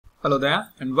Hello there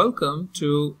and welcome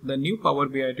to the new Power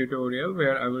BI tutorial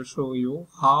where I will show you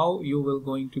how you will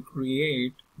going to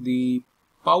create the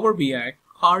Power BI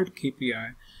Card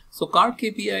Kpi. So Card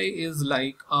Kpi is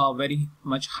like a very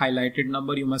much highlighted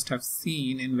number you must have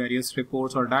seen in various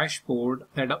reports or dashboard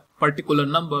that a particular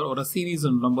number or a series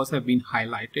of numbers have been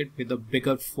highlighted with a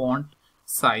bigger font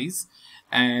size,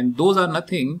 and those are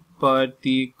nothing but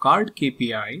the Card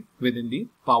Kpi within the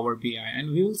Power BI,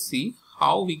 and we will see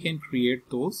how we can create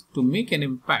those to make an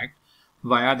impact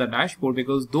via the dashboard,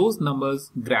 because those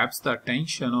numbers grabs the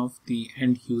attention of the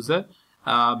end user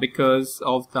because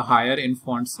of the higher in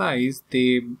font size.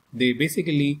 They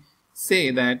basically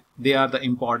say that they are the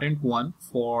important one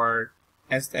for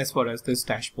as far as this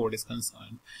dashboard is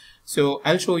concerned. So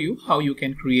I'll show you how you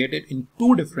can create it in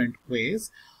two different ways.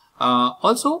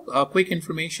 Also, a quick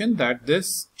information that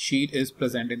this sheet is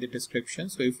present in the description.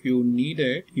 So if you need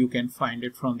it, you can find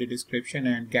it from the description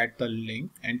and get the link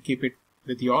and keep it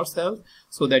with yourself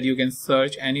so that you can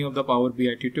search any of the Power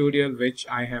BI tutorial which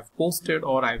I have posted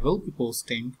or I will be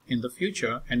posting in the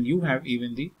future. And you have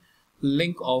even the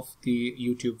link of the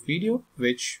YouTube video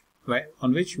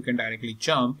on which you can directly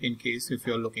jump in case if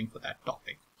you're looking for that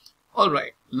topic. All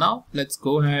right, now let's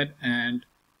go ahead and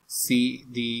see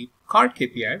the Card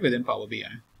Kpi within Power BI.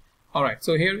 Alright,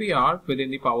 so here we are within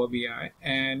the Power BI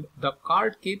and the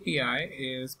Card Kpi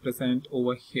is present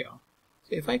over here.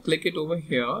 So if I click it over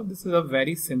here, this is a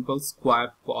very simple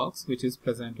square box which is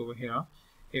present over here.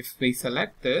 If we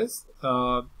select this,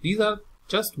 these are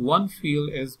just one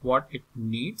field is what it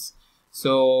needs.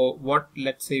 So what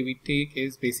let's say we take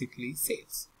is basically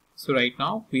sales. So right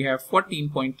now we have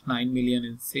 14.9 million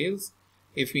in sales.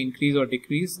 If we increase or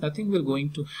decrease, nothing will going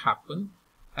to happen,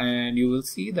 and you will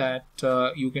see that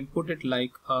you can put it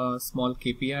like a small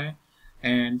KPI.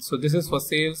 And so this is for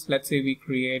sales. Let's say we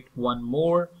create one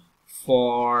more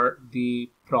for the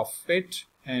profit,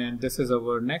 and this is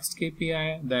our next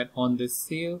KPI, that on this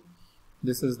sale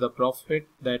this is the profit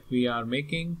that we are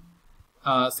making.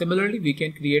 Similarly, we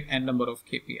can create n number of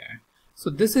KPI. So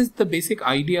this is the basic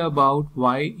idea about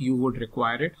why you would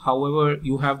require it. However,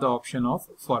 you have the option of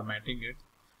formatting it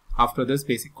after this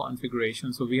basic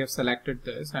configuration. So we have selected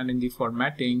this, and in the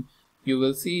formatting you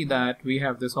will see that we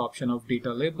have this option of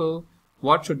data label.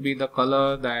 What should be the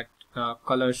color? That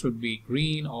color should be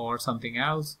green or something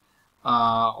else,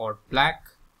 or black,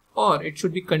 or it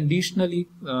should be conditionally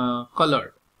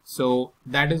colored. So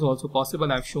that is also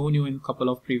possible. I've shown you in a couple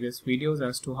of previous videos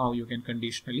as to how you can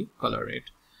conditionally color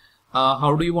it.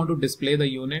 How do you want to display the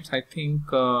units? I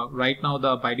think right now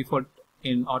by default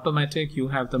in automatic you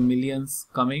have the millions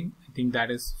coming. I think that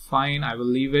is fine. I will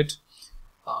leave it.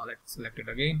 Let's select it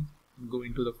again. Go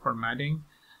into the formatting.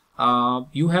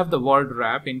 You have the word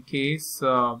wrap in case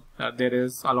there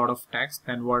is a lot of text,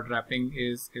 then word wrapping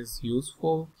is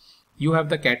useful. You have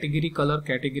the category color.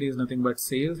 Category is nothing but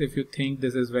sales. If you think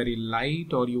this is very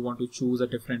light or you want to choose a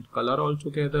different color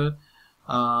altogether,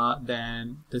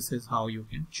 then this is how you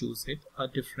can choose it, a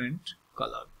different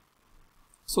color,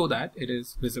 so that it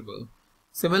is visible.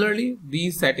 Similarly,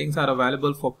 these settings are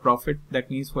available for profit, that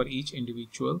means for each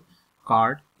individual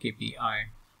Card Kpi.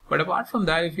 But apart from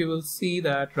that, if you will see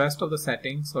that rest of the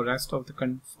settings or rest of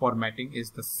the formatting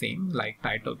is the same, like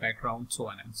title, background, so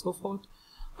on and so forth.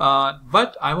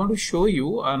 But I want to show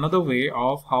you another way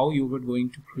of how you would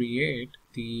going to create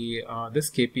the this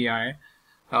KPI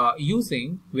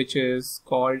using, which is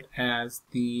called as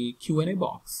the Q&A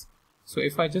box. So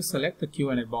if I just select the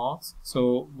Q&A box,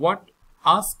 so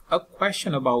ask a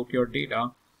question about your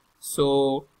data.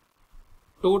 So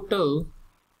total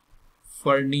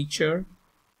furniture,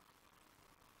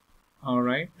 all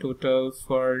right, total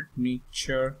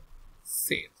furniture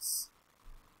sales.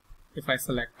 If I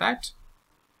select that,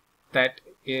 that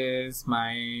is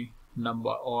my number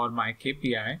or my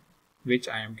KPI which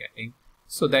I am getting.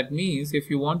 So that means if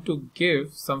you want to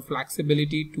give some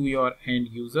flexibility to your end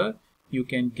user, you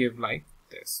can give like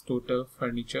this, total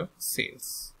furniture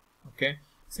sales. Okay.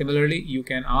 Similarly, you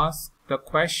can ask the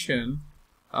question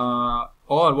or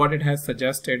what it has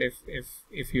suggested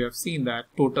if you have seen that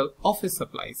total office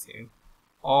supply sale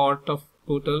or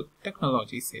total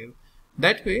technology sale.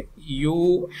 That way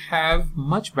you have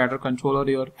much better control, or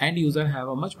your end user have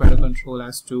a much better control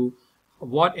as to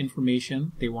what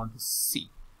information they want to see.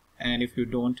 And if you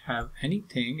don't have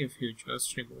anything, if you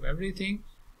just remove everything,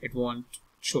 it won't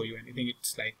show you anything.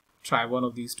 It's like try one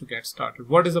of these to get started.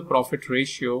 What is the profit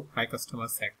ratio by customer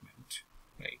segment,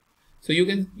 right? So you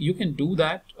can do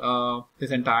that.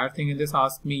 This entire thing in this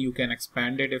ask me, you can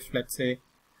expand it if let's say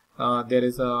there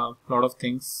is a lot of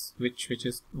things which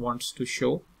wants to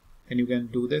show, then you can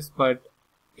do this. But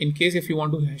in case if you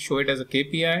want to show it as a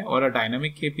KPI or a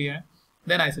dynamic KPI,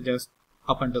 then I suggest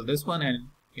up until this one, and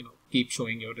keep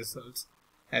showing your results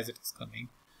as it is coming.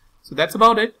 So that's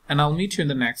about it, and I'll meet you in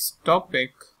the next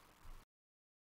topic.